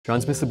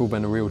Transmissible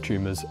venereal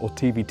tumours, or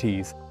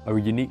TVTs, are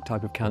a unique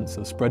type of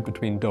cancer spread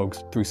between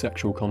dogs through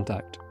sexual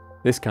contact.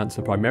 This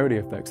cancer primarily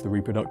affects the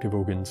reproductive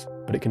organs,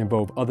 but it can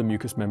involve other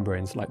mucous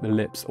membranes like the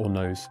lips or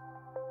nose.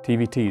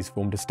 TVTs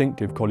form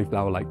distinctive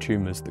cauliflower-like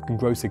tumours that can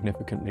grow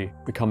significantly,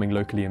 becoming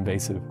locally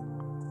invasive.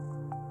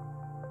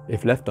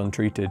 If left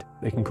untreated,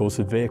 they can cause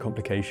severe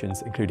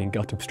complications including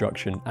gut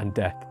obstruction and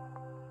death.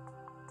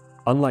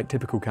 Unlike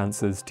typical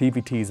cancers,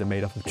 TVTs are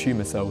made up of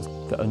tumour cells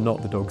that are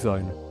not the dog's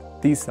own.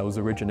 These cells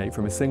originate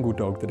from a single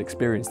dog that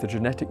experienced a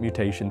genetic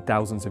mutation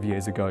thousands of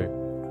years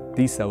ago.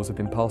 These cells have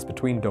been passed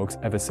between dogs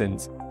ever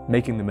since,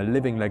 making them a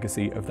living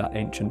legacy of that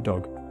ancient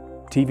dog.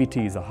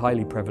 TVTs are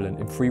highly prevalent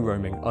in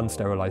free-roaming,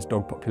 unsterilised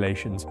dog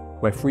populations,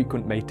 where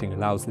frequent mating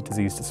allows the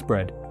disease to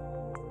spread.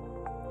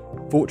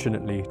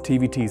 Fortunately,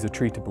 TVTs are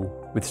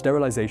treatable, with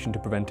sterilisation to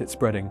prevent it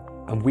spreading,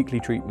 and weekly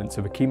treatments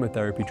of a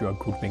chemotherapy drug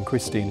called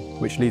vincristine,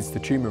 which leads to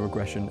tumour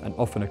regression and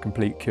often a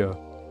complete cure.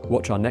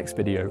 Watch our next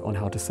video on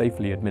how to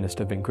safely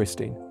administer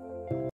vincristine.